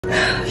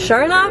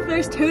Sure enough,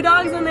 there's 2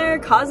 dogs in there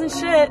causing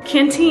shit.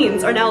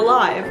 Canteens are now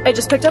live. I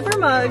just picked up our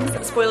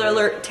mugs. Spoiler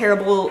alert,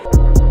 terrible.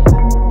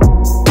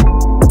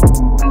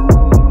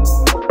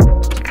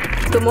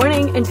 Good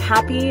morning and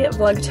happy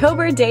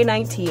vlogtober day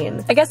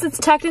 19. I guess it's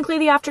technically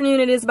the afternoon.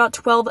 It is about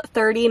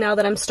 12:30 now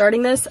that I'm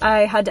starting this.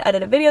 I had to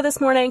edit a video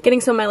this morning,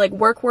 getting some of my like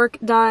work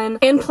done,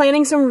 and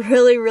planning some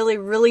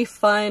really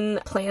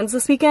fun plans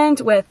this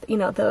weekend with, you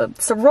know, the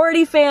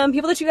sorority fam,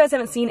 people that you guys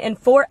haven't seen in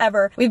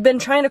forever. We've been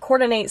trying to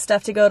coordinate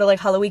stuff to go to like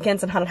Halloween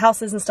weekends and haunted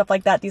houses and stuff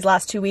like that these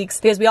last 2 weeks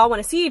because we all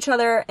want to see each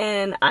other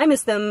and I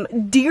miss them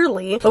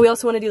dearly, but we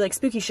also want to do like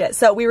spooky shit.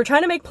 So we were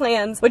trying to make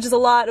plans, which is a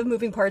lot of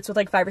moving parts with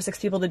like 5 or 6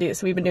 people to do.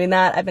 So we've been doing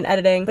that. I've been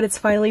editing, but it's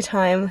finally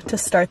time to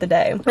start the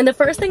day. And the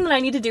first thing that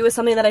I need to do is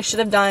something that I should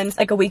have done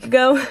like a week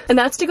ago, and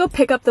that's to go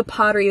pick up the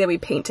pottery that we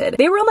painted.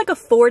 They were on like a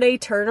 4-day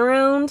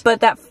turnaround, but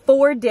that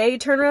 4-day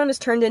turnaround has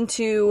turned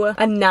into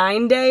a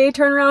 9-day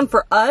turnaround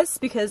for us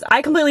because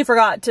I completely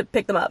forgot to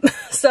pick them up.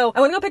 So I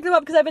want to go pick them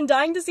up because I've been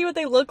dying to see what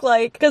they look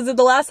like, because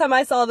the last time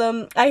I saw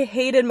them, I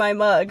hated my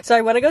mug. So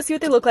I want to go see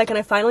what they look like, and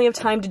I finally have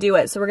time to do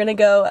it. So we're gonna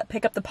go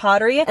pick up the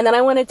pottery, and then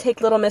I want to take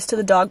little miss to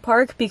the dog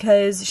park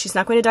because she's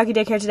not going to doggy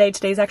daycare today.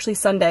 Today's actually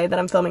Sunday that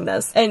I'm filming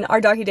this, and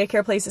our doggy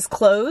daycare place is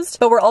closed,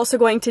 but we're also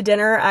going to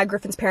dinner at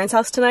Griffin's parents'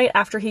 house tonight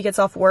after he gets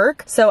off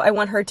work. So I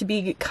want her to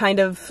be kind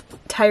of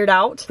tired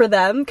out for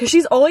them because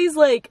she's always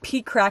like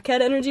peak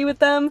crackhead energy with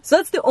them. So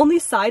that's the only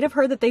side of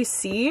her that they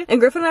see. And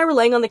Griffin and I were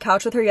laying on the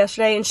couch with her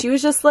yesterday, and she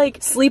was just like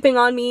sleeping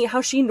on me how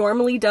she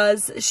normally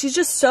does. She's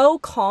just so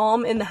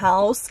calm in the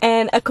house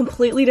and a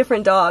completely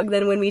different dog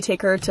than when we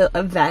take her to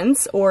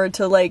events or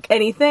to like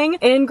anything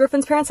in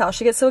Griffin's parents' house.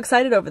 She gets so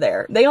excited over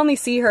there. They only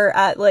see her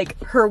at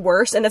like her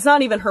worst, and it's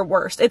not even her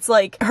worst, it's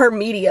like her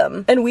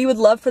medium, and we would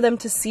love for them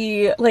to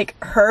see like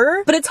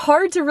her, but it's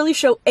hard to really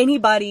show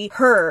anybody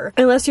her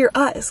unless you're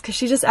us, because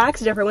she just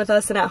acts different with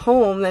us and at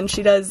home than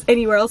she does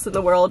anywhere else in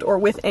the world or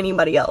with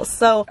anybody else.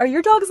 So are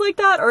your dogs like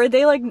that, or are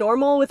they like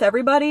normal with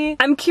everybody?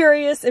 I'm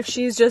curious if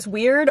she's just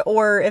weird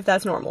or if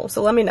that's normal,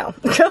 so let me know.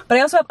 But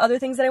I also have other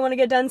things that I want to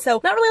get done, so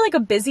not really like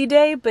a busy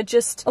day, but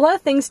just a lot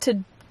of things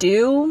to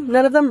do.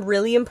 None of them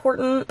really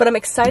important, but I'm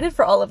excited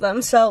for all of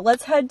them. So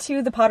let's head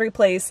to the pottery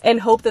place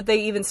and hope that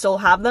they even still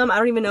have them. I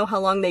don't even know how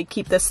long they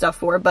keep this stuff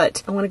for,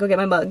 but I want to go get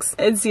my mugs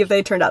and see if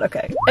they turned out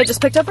okay. I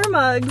just picked up our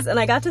mugs and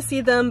I got to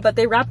see them, but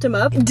they wrapped them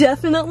up.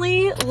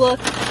 Definitely look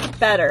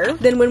better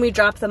than when we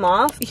dropped them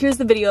off. Here's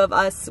the video of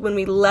us when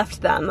we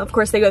left them. Of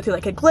course, they go through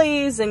like a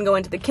glaze and go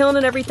into the kiln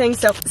and everything.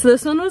 So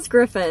this one was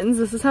Griffin's.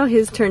 This is how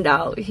his turned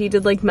out. He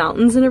did like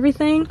mountains and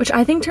everything, which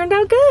I think turned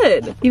out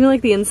good. Even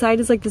like the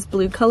inside is like this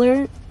blue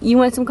color. You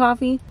want some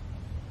coffee?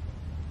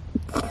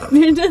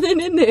 There's nothing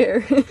in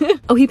there.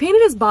 Oh, he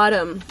painted his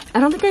bottom. I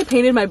don't think I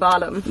painted my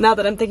bottom, now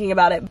that I'm thinking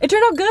about it. It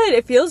turned out good.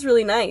 It feels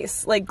really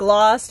nice. Like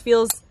glossed,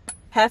 feels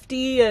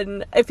hefty,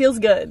 and it feels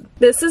good.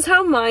 This is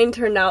how mine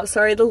turned out.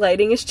 Sorry, the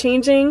lighting is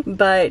changing,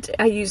 but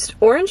I used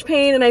orange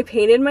paint and I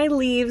painted my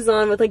leaves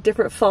on with like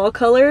different fall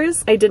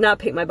colors. I did not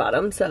paint my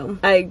bottom, so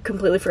I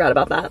completely forgot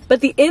about that.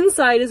 But the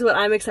inside is what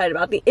I'm excited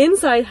about. The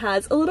inside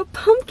has a little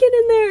pumpkin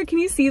in there. Can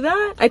you see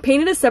that? I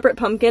painted a separate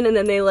pumpkin and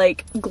then they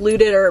like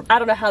glued it, or I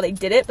don't know how they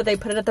did it, but they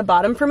put it at the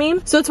bottom for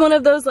me. So it's one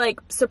of those like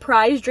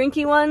surprise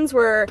drinky ones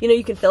where, you know,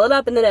 you can fill it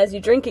up and then as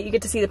you drink it, you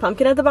get to see the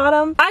pumpkin at the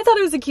bottom. I thought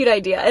it was a cute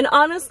idea, and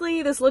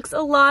honestly, this looks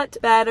a lot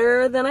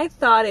better than I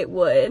thought it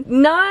would.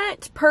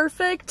 Not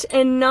perfect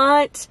and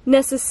not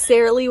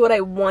necessarily what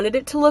I wanted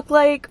it to look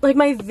like. Like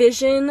my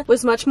vision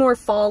was much more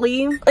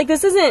fall-y. Like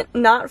this isn't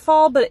not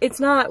fall, but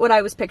it's not what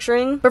I was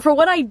picturing. But for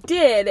what I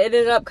did, it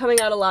ended up coming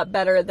out a lot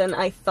better than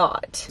I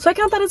thought. So I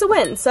count that as a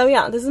win. So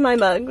yeah, this is my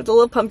mug with a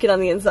little pumpkin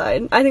on the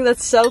inside. I think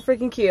that's so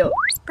freaking cute.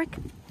 Frick.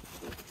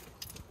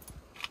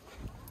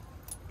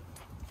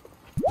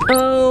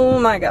 Oh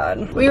my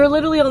god. We were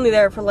literally only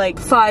there for like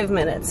 5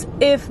 minutes,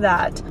 if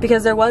that,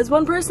 because there was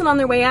one person on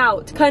their way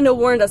out. Kind of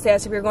warned us. They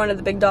asked if we were going to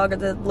the big dog or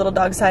the little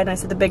dog side, and I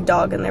said the big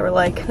dog, and they were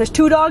like, there's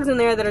 2 dogs in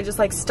there that are just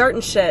like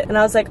starting shit. And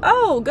I was like,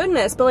 oh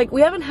goodness, but like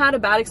we haven't had a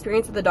bad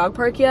experience at the dog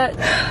park yet.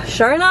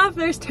 Sure enough,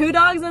 there's 2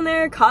 dogs in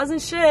there causing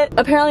shit.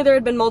 Apparently there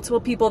had been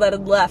multiple people that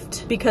had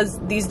left because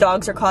these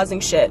dogs are causing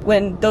shit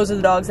when those are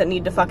the dogs that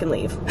need to fucking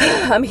leave.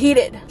 I'm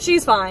heated.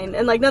 She's fine,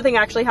 and like nothing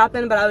actually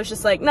happened, but I was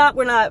just like, nah,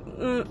 we're not,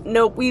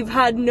 nope. We've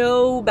had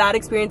no bad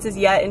experiences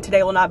yet, and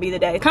today will not be the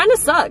day. Kind of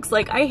sucks.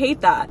 Like, I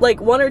hate that.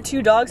 Like, 1 or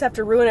 2 dogs have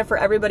to ruin it for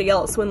everybody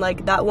else when,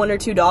 like, that 1 or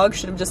 2 dogs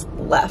should have just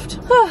left.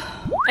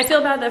 I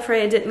feel bad that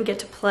Freya didn't get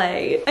to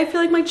play. I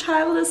feel like my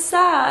child is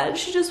sad.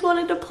 She just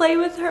wanted to play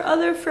with her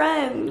other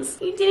friends.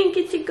 You didn't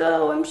get to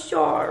go. I'm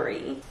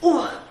sorry.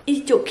 Oh,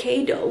 it's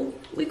okay, though.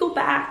 We go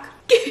back.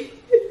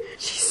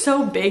 She's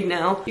so big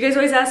now. You guys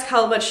always ask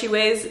how much she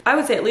weighs. I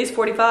would say at least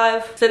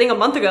 45. So I think a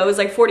month ago it was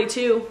like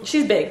 42.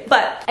 She's big.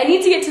 But I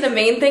need to get to the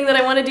main thing that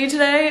I want to do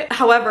today.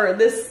 However,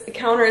 this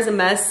counter is a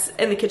mess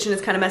and the kitchen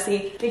is kind of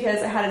messy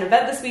because I had an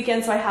event this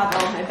weekend, so I have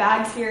all of my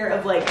bags here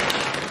of like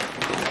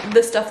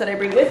the stuff that I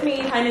bring with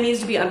me kind of needs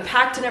to be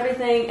unpacked and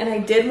everything. And I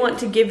did want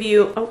to give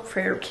you, oh,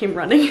 Freya came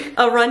running,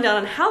 a rundown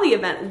on how the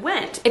event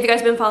went. If you guys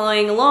have been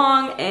following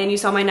along and you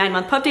saw my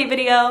 9-month pup date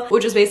video,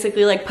 which was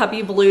basically like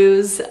puppy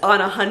blues on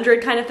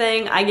 100 kind of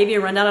thing, I gave you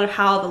a rundown of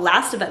how the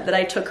last event that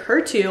I took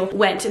her to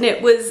went. And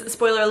it was,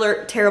 spoiler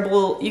alert,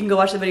 terrible. You can go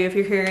watch the video if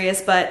you're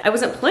curious, but I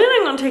wasn't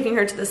planning on taking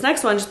her to this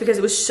next one just because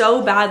it was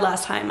so bad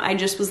last time. I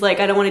just was like,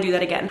 I don't want to do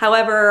that again.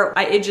 However,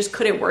 it just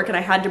couldn't work and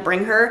I had to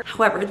bring her.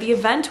 However, the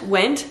event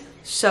went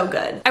so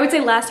good. I would say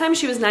last time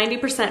she was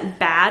 90%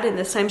 bad and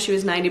this time she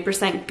was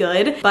 90%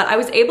 good, but I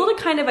was able to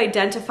kind of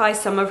identify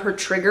some of her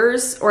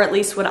triggers, or at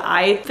least what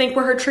I think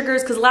were her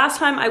triggers, because last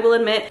time, I will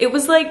admit, it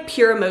was like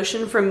pure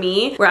emotion from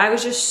me, where I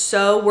was just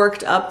so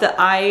worked up that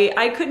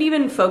I couldn't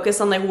even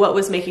focus on like what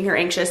was making her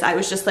anxious. I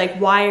was just like,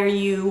 why are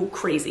you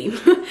crazy?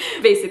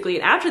 Basically.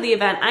 And after the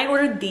event, I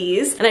ordered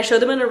these and I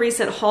showed them in a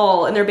recent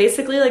haul, and they're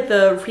basically like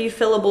the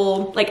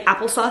refillable like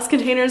applesauce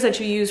containers that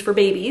you use for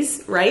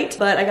babies, right?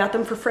 But I got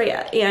them for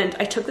Freya, and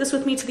I took this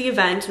with me to the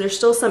event, and there's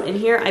still some in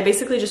here. I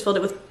basically just filled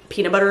it with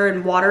peanut butter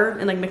and water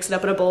and like mixed it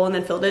up in a bowl and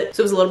then filled it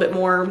so it was a little bit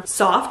more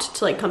soft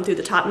to like come through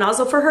the top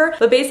nozzle for her.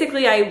 But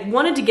basically I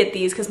wanted to get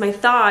these because my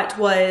thought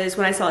was,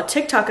 when I saw a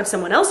TikTok of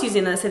someone else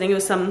using this, I think it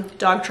was some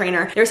dog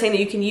trainer, they were saying that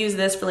you can use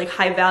this for like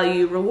high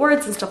value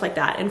rewards and stuff like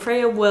that, and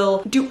Freya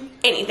will do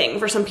anything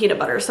for some peanut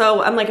butter.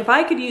 So I'm like, if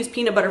I could use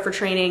peanut butter for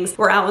trainings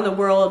or out in the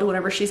world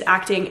whenever she's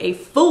acting a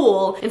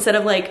fool instead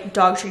of like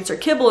dog treats or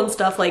kibble and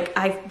stuff, like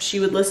she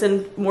would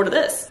listen more to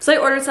this. So I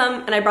ordered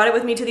some and I brought it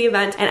with me to the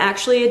event, and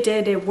actually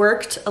it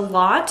worked a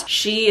lot.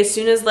 She, as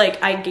soon as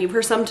like I gave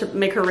her some to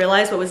make her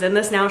realize what was in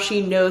this, now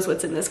she knows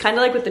what's in this. Kind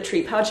of like with the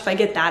treat pouch, if I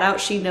get that out,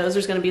 she knows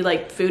there's gonna be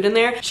like food in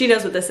there. She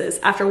knows what this is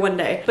after one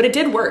day. But it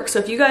did work. So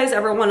if you guys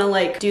ever wanna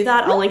like do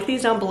that, I'll link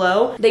these down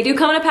below. They do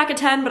come in a pack of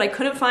 10, but I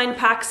couldn't find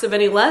packs of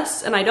any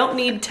less, and I don't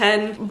need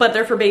 10, but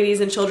they're for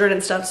babies and children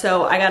and stuff,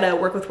 so I gotta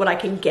work with what I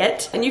can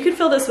get. And you can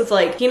fill this with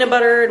like peanut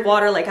butter and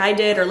water like I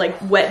did, or like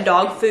wet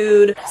dog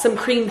food, some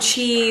cream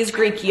cheese,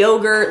 Greek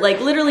yogurt,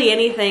 like literally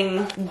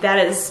anything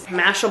that is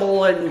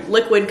mashable and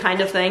liquid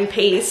kind of thing,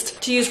 paste,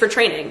 to use for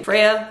training.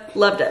 Freya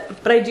loved it.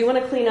 But I do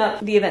want to clean up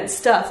the event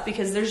stuff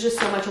because there's just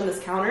so much on this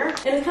counter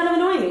and it's kind of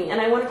annoying me, and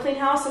I want to clean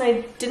house and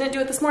I didn't do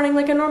it this morning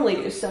like I normally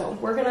do. So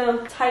we're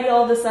gonna tidy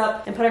all this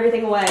up and put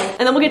everything away,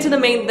 and then we'll get to the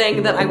main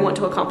thing that I want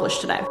to accomplish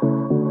today.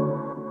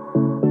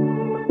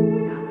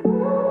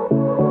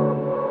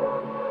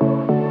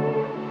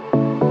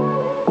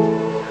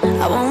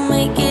 I won't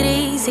make it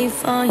easy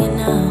for you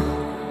now.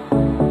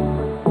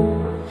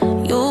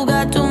 You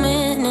got 2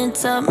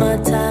 minutes of my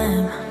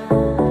time,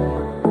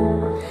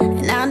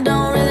 and I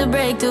don't really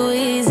break too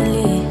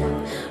easily,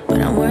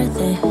 but I'm worth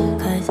it,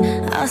 'cause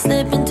I'll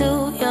slip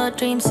into your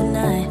dreams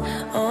tonight.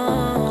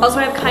 Also,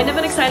 I have kind of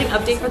an exciting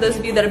update for those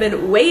of you that have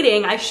been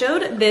waiting. I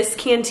showed this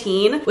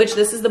canteen, which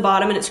this is the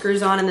bottom and it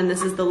screws on, and then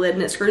this is the lid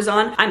and it screws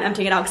on. I'm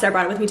emptying it out because I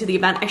brought it with me to the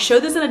event. I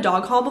showed this in a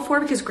dog haul before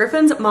because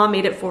Griffin's mom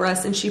made it for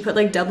us, and she put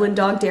like Dublin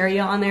dog dairy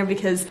on there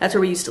because that's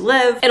where we used to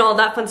live and all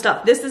that fun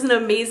stuff. This is an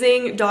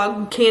amazing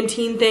dog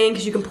canteen thing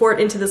because you can pour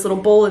it into this little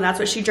bowl and that's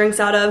what she drinks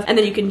out of, and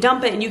then you can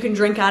dump it and you can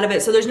drink out of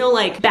it. So there's no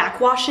like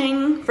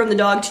backwashing from the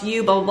dog to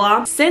you, blah, blah,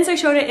 blah. Since I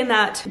showed it in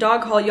that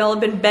dog haul, y'all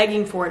have been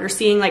begging for it or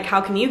seeing like,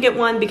 how can you get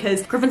one?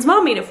 Because Griffin's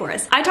mom made it for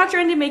us. I talked her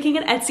into making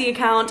an Etsy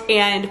account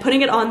and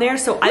putting it on there,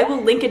 so I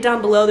will link it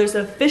down below. There's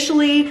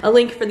officially a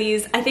link for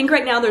these. I think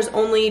right now there's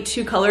only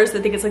 2 colors. I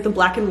think it's like the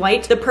black and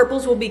white. The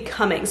purples will be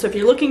coming. So if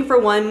you're looking for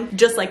one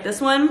just like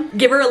this one,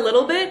 give her a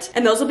little bit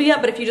and those will be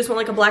up. But if you just want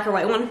like a black or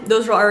white one,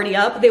 those are already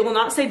up. They will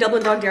not say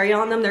Dublin dog dairy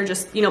on them. They're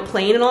just, you know,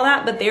 plain and all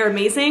that, but they are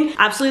amazing.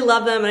 Absolutely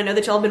love them. And I know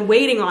that y'all have been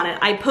waiting on it.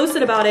 I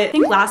posted about it, I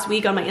think last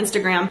week on my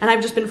Instagram, and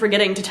I've just been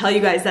forgetting to tell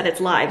you guys that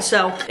it's live.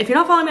 So if you're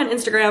not following me on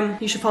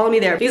Instagram, you should follow me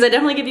there because I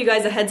definitely give you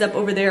guys a heads up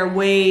over there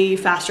way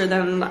faster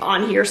than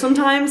on here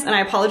sometimes, and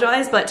I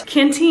apologize, but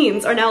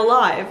canteens are now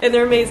live and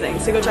they're amazing,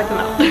 so go check them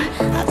out.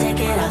 I'll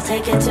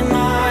take it to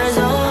Mars,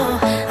 oh,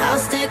 I'll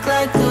stick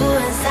like glue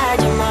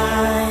inside your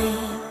mind.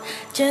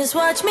 Just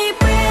watch me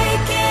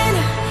breaking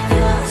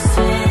your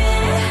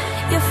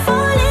sweat. You're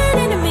falling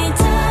into me,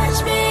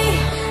 touch me,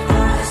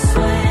 I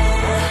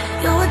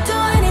swear. You would do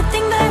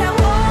anything that I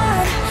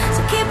want,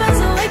 so keep us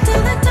awake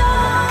till the dawn.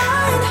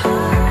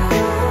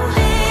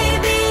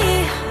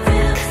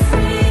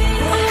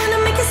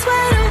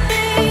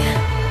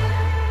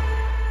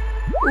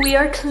 We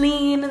are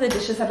clean, the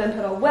dishes have been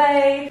put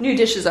away, new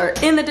dishes are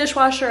in the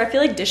dishwasher. I feel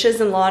like dishes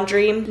and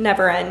laundry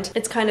never end.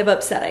 It's kind of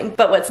upsetting.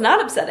 But what's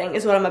not upsetting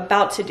is what I'm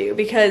about to do,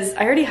 because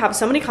I already have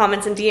so many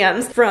comments and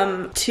DMs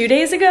from 2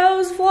 days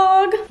ago's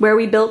vlog where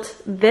we built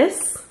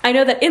this I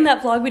know that in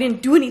that vlog we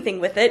didn't do anything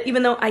with it,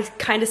 even though I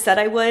kind of said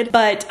I would,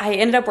 but I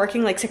ended up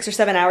working like 6 or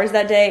 7 hours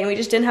that day and we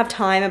just didn't have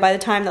time. And by the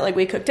time that like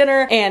we cooked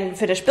dinner and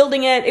finished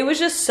building it, it was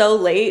just so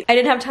late. I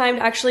didn't have time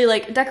to actually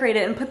like decorate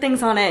it and put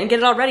things on it and get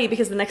it all ready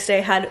because the next day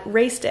I had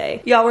race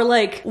day. Y'all were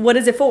like, what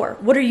is it for?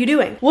 What are you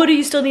doing? What do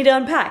you still need to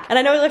unpack? And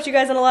I know I left you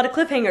guys on a lot of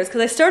cliffhangers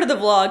because I started the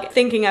vlog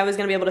thinking I was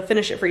gonna be able to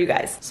finish it for you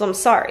guys. So I'm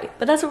sorry,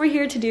 but that's what we're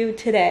here to do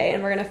today.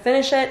 And we're gonna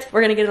finish it.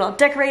 We're gonna get it all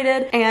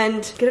decorated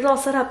and get it all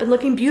set up and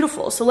looking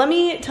beautiful. So let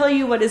me tell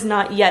you what is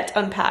not yet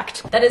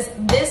unpacked. That is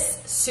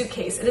this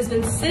suitcase. It has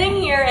been sitting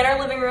here in our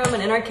living room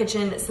and in our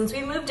kitchen since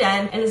we moved in,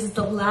 and this is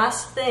the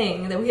last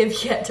thing that we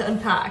have yet to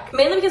unpack.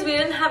 Mainly because we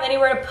didn't have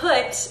anywhere to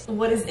put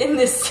what is in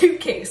this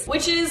suitcase,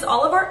 which is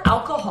all of our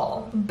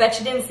alcohol. Bet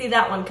you didn't see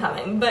that one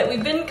coming, but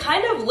we've been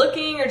kind of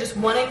looking or just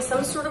wanting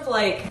some sort of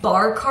like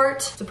bar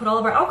cart to put all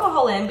of our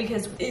alcohol in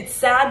because it's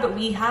sad, but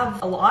we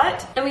have a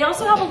lot. And we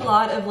also have a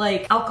lot of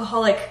like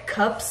alcoholic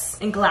cups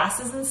and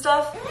glasses and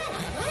stuff.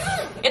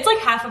 It's like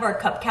half of our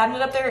cup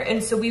cabinet up there,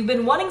 and so we've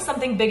been wanting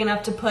something big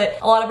enough to put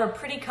a lot of our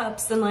pretty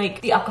cups and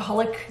like the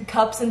alcoholic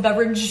cups and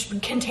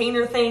beverage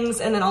container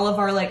things, and then all of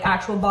our like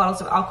actual bottles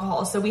of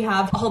alcohol. So we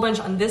have a whole bunch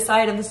on this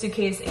side of the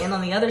suitcase and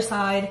on the other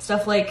side.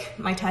 Stuff like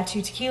my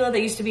tattoo tequila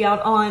that used to be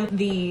out on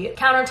the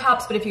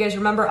countertops, but if you guys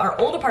remember, our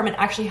old apartment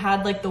actually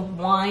had like the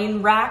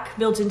wine rack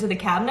built into the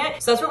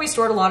cabinet. So that's where we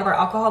stored a lot of our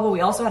alcohol, but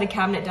we also had a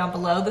cabinet down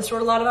below that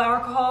stored a lot of our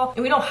alcohol,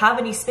 and we don't have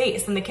any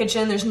space in the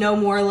kitchen. There's no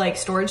more like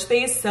storage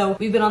space. So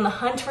we've been on the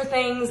hunt for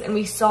things, and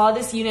we saw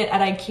this unit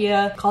at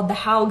IKEA called the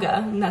Hauga,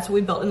 and that's what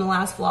we built in the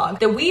last vlog,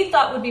 that we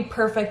thought would be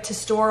perfect to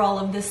store all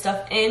of this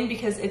stuff in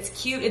because it's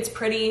cute, it's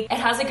pretty, it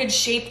has a good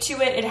shape to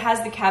it, it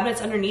has the cabinets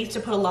underneath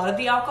to put a lot of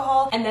the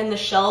alcohol, and then the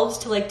shelves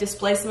to like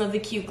display some of the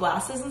cute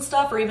glasses and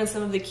stuff, or even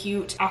some of the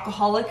cute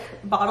alcoholic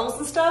bottles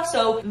and stuff.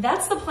 So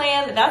that's the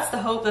plan, that's the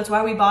hope, that's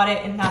why we bought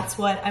it, and that's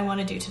what I want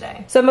to do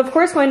today. So I'm of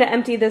course going to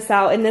empty this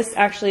out, and this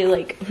actually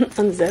like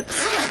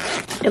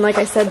unzips, and like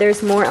I said,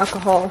 there's more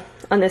alcohol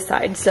on this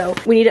side, so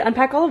we need to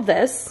unpack all of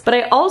this. But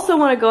I also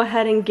want to go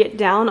ahead and get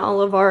down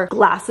all of our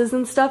glasses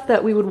and stuff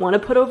that we would want to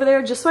put over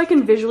there, just so I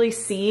can visually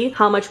see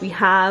how much we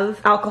have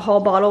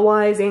alcohol bottle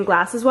wise and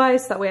glasses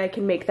wise, so that way I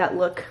can make that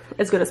look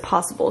as good as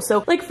possible.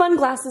 So like fun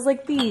glasses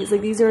like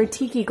these are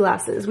tiki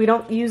glasses. We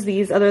don't use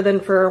these other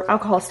than for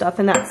alcohol stuff,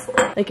 and that's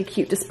like a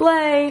cute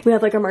display. We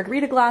have like our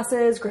margarita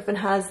glasses. Griffin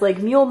has like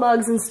mule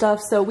mugs and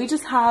stuff, so we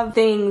just have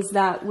things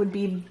that would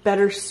be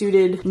better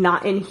suited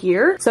not in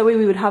here, so that way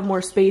we would have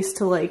more space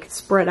to like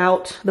spread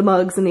out the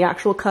mugs and the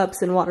actual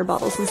cups and water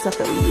bottles and stuff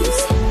that we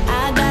use.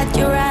 I got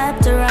you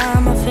wrapped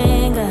around my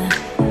finger,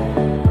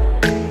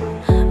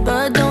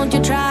 but don't you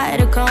try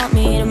to call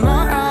me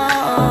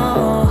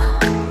tomorrow.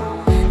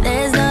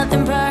 There's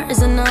nothing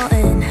personal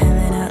in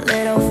having a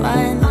little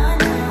fun.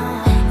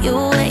 You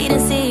wait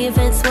and see if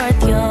it's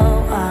worth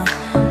your while.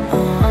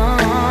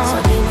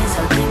 So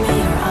give me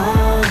your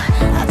all.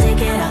 I'll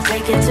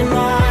take it to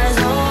Mars.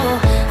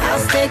 Oh, I'll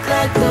stick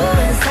like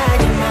glue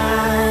inside your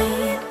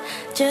mind.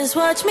 Just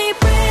watch me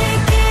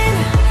breaking.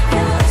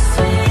 You're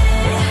sweet.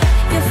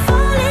 You're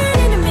falling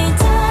into me,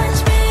 touch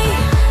me.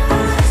 I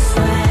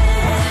swear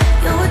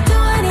you would do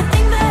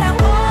anything that I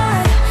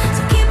want.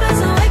 So keep us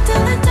awake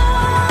till the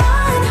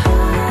dawn.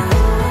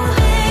 Ooh,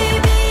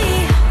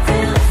 baby,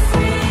 feel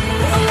free.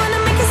 I wanna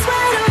make you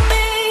sweat on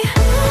me.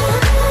 I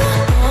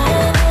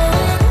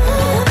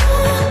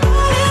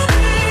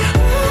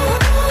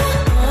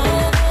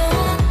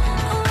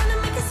wanna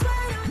make you sweat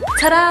on me.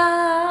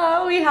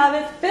 Ta-da! We have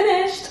it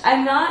finished.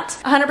 I'm not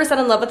 100%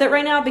 in love with it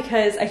right now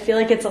because I feel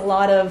like it's a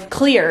lot of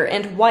clear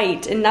and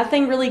white and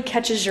nothing really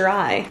catches your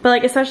eye. But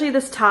like especially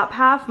this top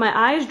half, my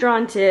eye is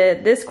drawn to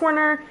this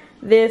corner,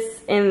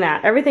 this, and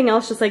that. Everything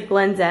else just like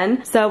blends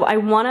in. So I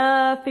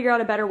wanna figure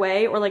out a better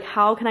way, or like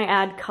how can I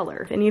add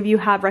color? If any of you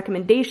have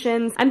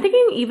recommendations. I'm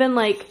thinking even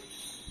like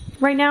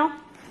right now,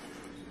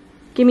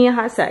 give me a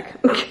hot sec.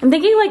 I'm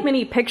thinking like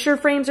mini picture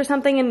frames or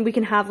something, and we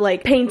can have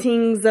like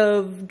paintings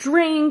of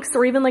drinks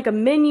or even like a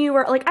menu,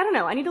 or like, I don't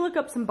know. I need to look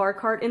up some bar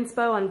cart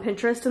inspo on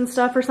Pinterest and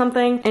stuff or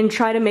something and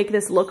try to make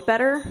this look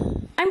better.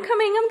 I'm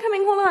coming,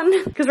 hold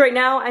on. Because right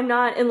now I'm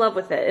not in love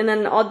with it. And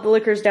then all the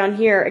liquor's down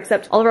here,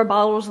 except all of our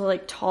bottles are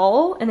like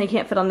tall and they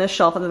can't fit on this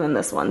shelf other than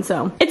this one.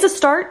 So it's a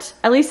start.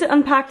 At least it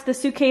unpacked the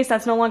suitcase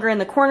that's no longer in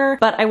the corner,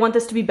 but I want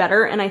this to be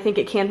better, and I think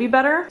it can be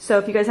better. So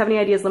if you guys have any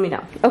ideas, let me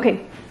know.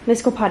 Okay,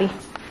 let's go potty.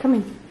 Come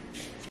in.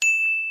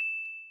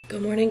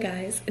 Good morning,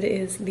 guys. It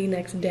is the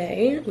next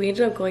day. We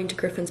ended up going to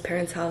Griffin's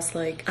parents' house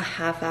like a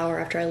half hour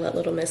after I let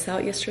Little Miss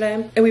out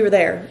yesterday. And we were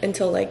there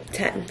until like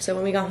 10. So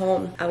when we got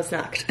home, I was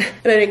knocked. And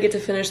I didn't get to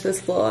finish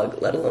this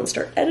vlog, let alone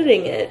start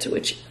editing it,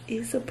 which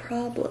is a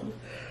problem.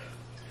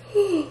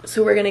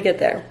 So we're gonna get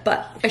there.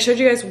 But I showed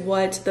you guys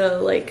what the,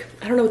 like,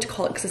 I don't know what to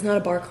call it because it's not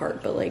a bar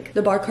cart, but like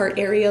the bar cart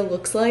area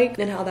looks like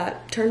and how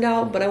that turned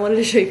out. But I wanted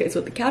to show you guys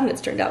what the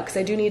cabinets turned out because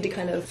I do need to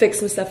kind of fix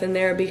some stuff in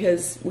there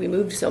because we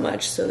moved so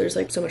much, so there's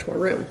like so much more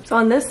room. So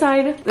on this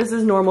side, this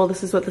is normal.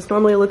 This is what this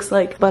normally looks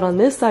like. But on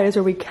this side is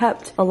where we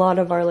kept a lot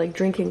of our like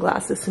drinking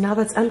glasses. So now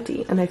that's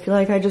empty. And I feel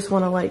like I just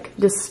want to like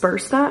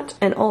disperse that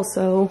and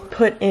also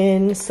put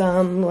in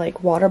some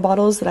like water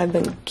bottles that I've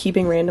been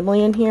keeping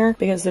randomly in here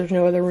because there's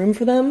no other room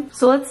for them.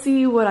 So let's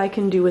see what I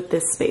can do with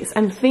this space.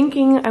 I'm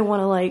thinking I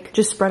want to like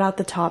just spread out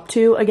the top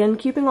two. Again,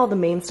 keeping all the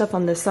main stuff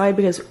on this side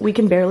because we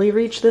can barely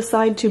reach this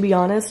side, to be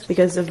honest,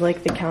 because of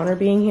like the counter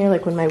being here.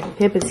 Like when my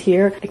hip is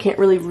here, I can't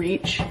really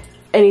reach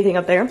anything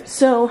up there.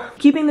 So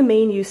keeping the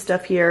main use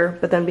stuff here,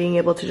 but then being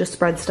able to just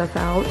spread stuff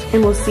out,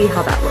 and we'll see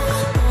how that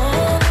looks.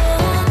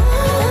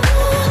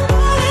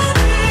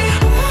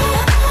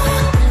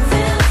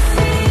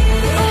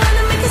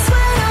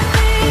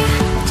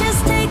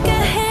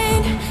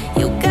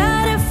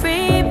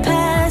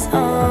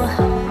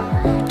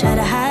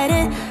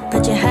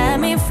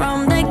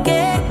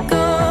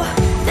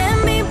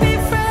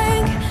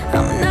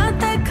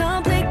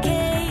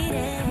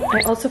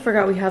 I also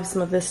forgot we have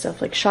some of this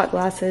stuff like shot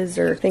glasses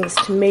or things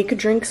to make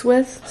drinks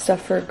with,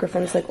 stuff for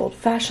Griffin's like old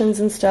fashions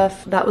and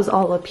stuff. That was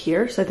all up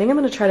here, so I think I'm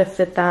gonna try to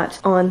fit that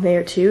on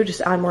there too,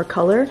 just add more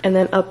color. And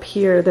then up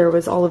here there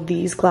was all of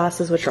these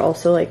glasses, which are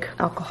also like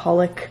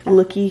alcoholic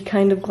looky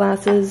kind of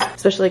glasses,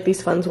 especially like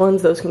these Funds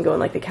ones. Those can go in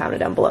like the cabinet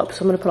down below.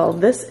 So I'm gonna put all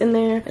of this in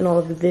there and all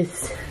of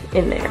this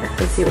in there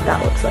and see what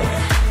that looks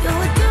like.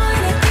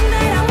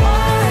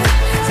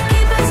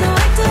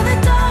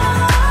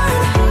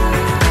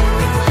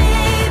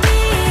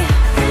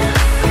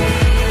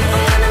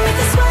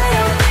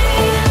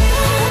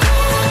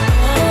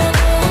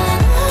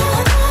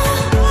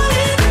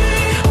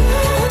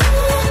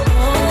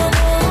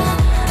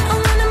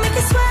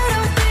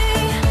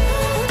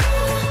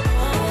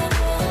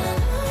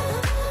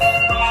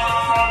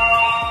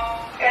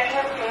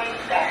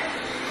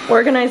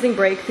 Organizing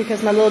break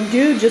because my little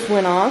dude just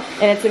went off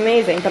and it's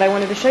amazing, but I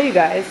wanted to show you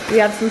guys. We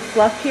have some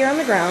fluff here on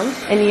the ground,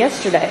 and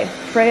yesterday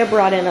Freya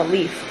brought in a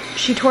leaf.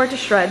 She tore it to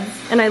shreds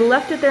and I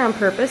left it there on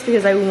purpose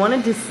because I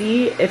wanted to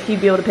see if he'd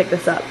be able to pick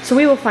this up. So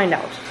we will find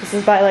out. This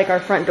is by like our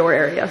front door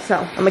area, so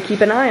I'm gonna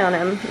keep an eye on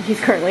him.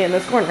 He's currently in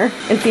this corner,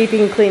 and see if he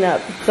can clean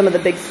up some of the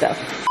big stuff.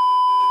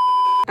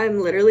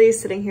 I'm literally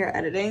sitting here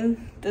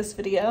editing this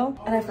video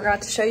and I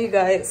forgot to show you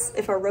guys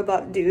if our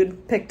robot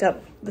dude picked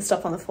up the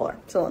stuff on the floor.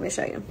 So let me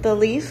show you. The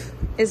leaf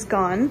is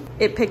gone.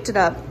 It picked it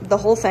up, the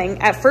whole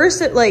thing. At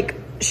first it like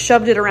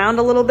shoved it around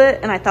a little bit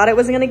and I thought I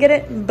wasn't gonna get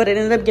it, but it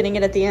ended up getting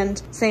it at the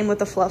end. Same with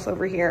the fluff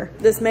over here.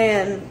 This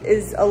man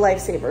is a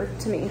lifesaver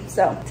to me.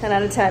 So 10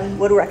 out of 10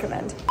 would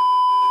recommend.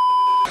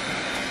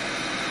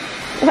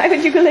 Why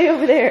would you go lay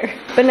over there?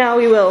 But now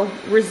we will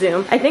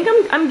resume. I think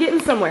I'm getting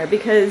somewhere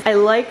because I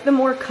like the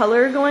more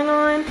color going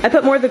on. I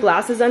put more of the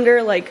glasses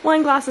under, like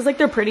wine glasses, like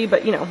they're pretty,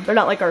 but you know, they're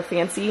not like our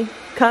fancy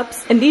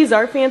cups. And these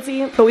are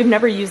fancy, but we've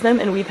never used them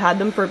and we've had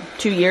them for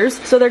 2 years.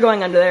 So they're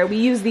going under there. We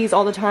use these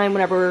all the time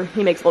whenever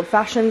he makes old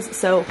fashions.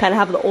 So kind of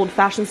have the old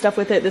fashioned stuff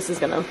with it. This is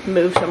gonna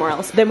move somewhere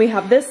else. Then we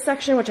have this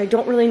section, which I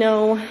don't really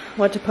know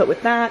what to put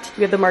with that.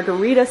 We have the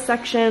margarita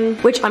section,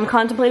 which I'm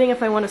contemplating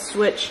if I want to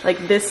switch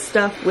like this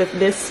stuff with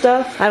this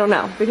stuff. I don't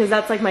know, because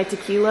that's like my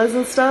tequilas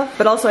and stuff,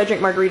 but also I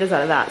drink margaritas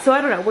out of that. So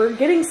I don't know, we're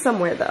getting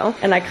somewhere though,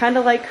 and I kind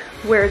of like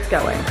where it's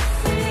going.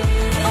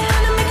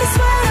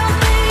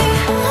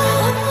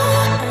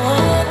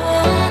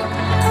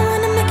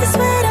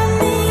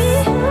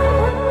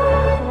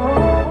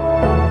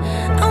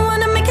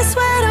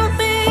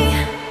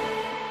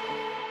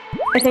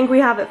 I think we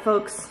have it,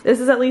 folks. This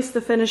is at least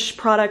the finished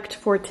product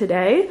for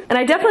today. And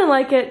I definitely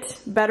like it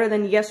better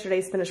than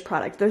yesterday's finished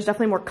product. There's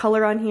definitely more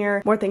color on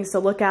here, more things to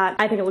look at.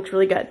 I think it looks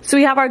really good. So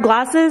we have our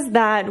glasses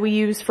that we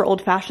use for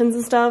old fashions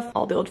and stuff,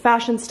 all the old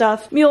fashioned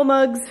stuff, mule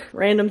mugs,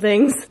 random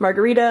things,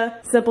 margarita,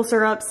 simple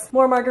syrups,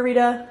 more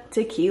margarita,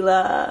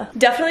 tequila.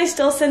 Definitely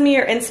still send me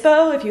your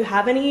inspo if you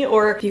have any,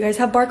 or if you guys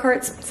have bar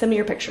carts, send me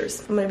your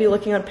pictures. I'm gonna be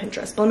looking on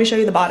Pinterest, but let me show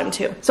you the bottom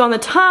too. So on the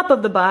top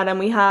of the bottom,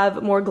 we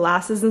have more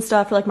glasses and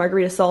stuff for like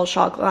margarita salt,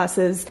 shot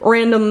glasses,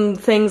 random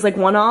things like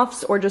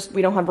one-offs, or just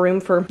we don't have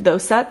room for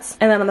those sets.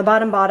 And then on the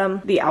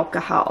bottom, the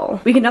alcohol.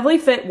 We can definitely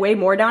fit way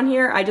more down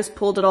here. I just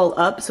pulled it all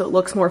up so it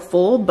looks more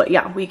full, but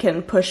yeah, we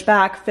can push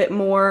back, fit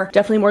more,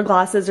 definitely more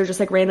glasses or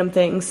just like random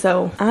things.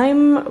 So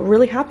I'm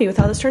really happy with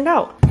how this turned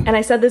out. And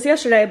I said this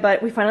yesterday,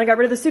 but we finally got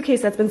rid of the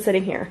suitcase that's been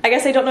sitting here. I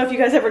guess I don't know if you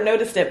guys ever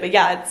noticed it, but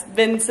yeah, it's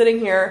been sitting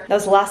here. That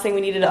was the last thing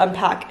we needed to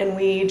unpack, and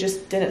we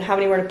just didn't have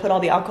anywhere to put all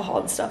the alcohol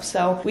and stuff.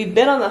 So we've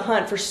been on the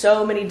hunt for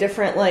so many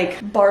different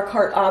like bar cart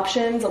cart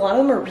options. A lot of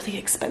them are really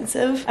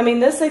expensive. I mean,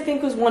 this I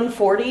think was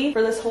 $140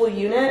 for this whole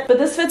unit, but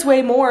this fits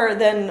way more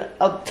than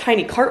a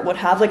tiny cart would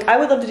have. Like, I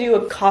would love to do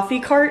a coffee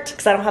cart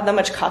because I don't have that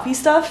much coffee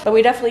stuff, but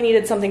we definitely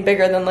needed something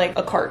bigger than like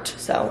a cart.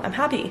 So I'm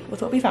happy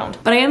with what we found.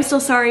 But I am still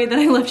sorry that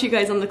I left you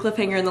guys on the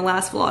cliffhanger in the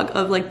last vlog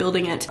of like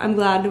building it. I'm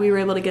glad we were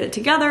able to get it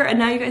together, and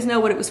now you guys know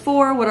what it was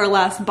for, what our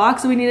last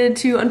box that we needed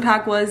to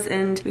unpack was,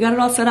 and we got it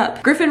all set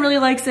up. Griffin really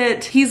likes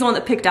it. He's the one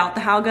that picked out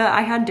the Hauga.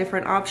 I had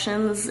different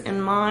options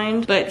in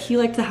mind, but he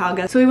liked the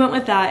Hauga, so we went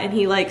with that, and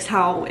he likes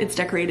how it's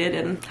decorated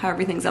and how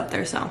everything's up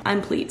there, so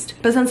I'm pleased.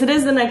 But since it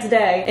is the next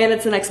day and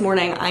it's the next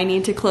morning, I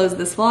need to close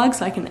this vlog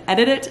so I can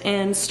edit it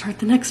and start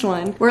the next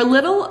one. We're a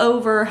little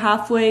over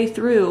halfway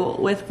through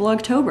with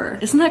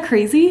Vlogtober. Isn't that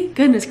crazy?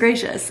 Goodness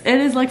gracious. It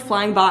is like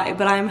flying by,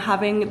 but I'm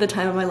having the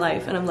time of my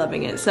life and I'm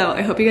loving it. So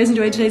I hope you guys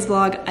enjoyed today's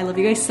vlog. I love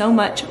you guys so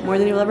much, more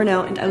than you'll ever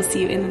know, and I will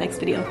see you in the next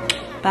video.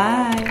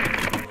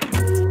 Bye.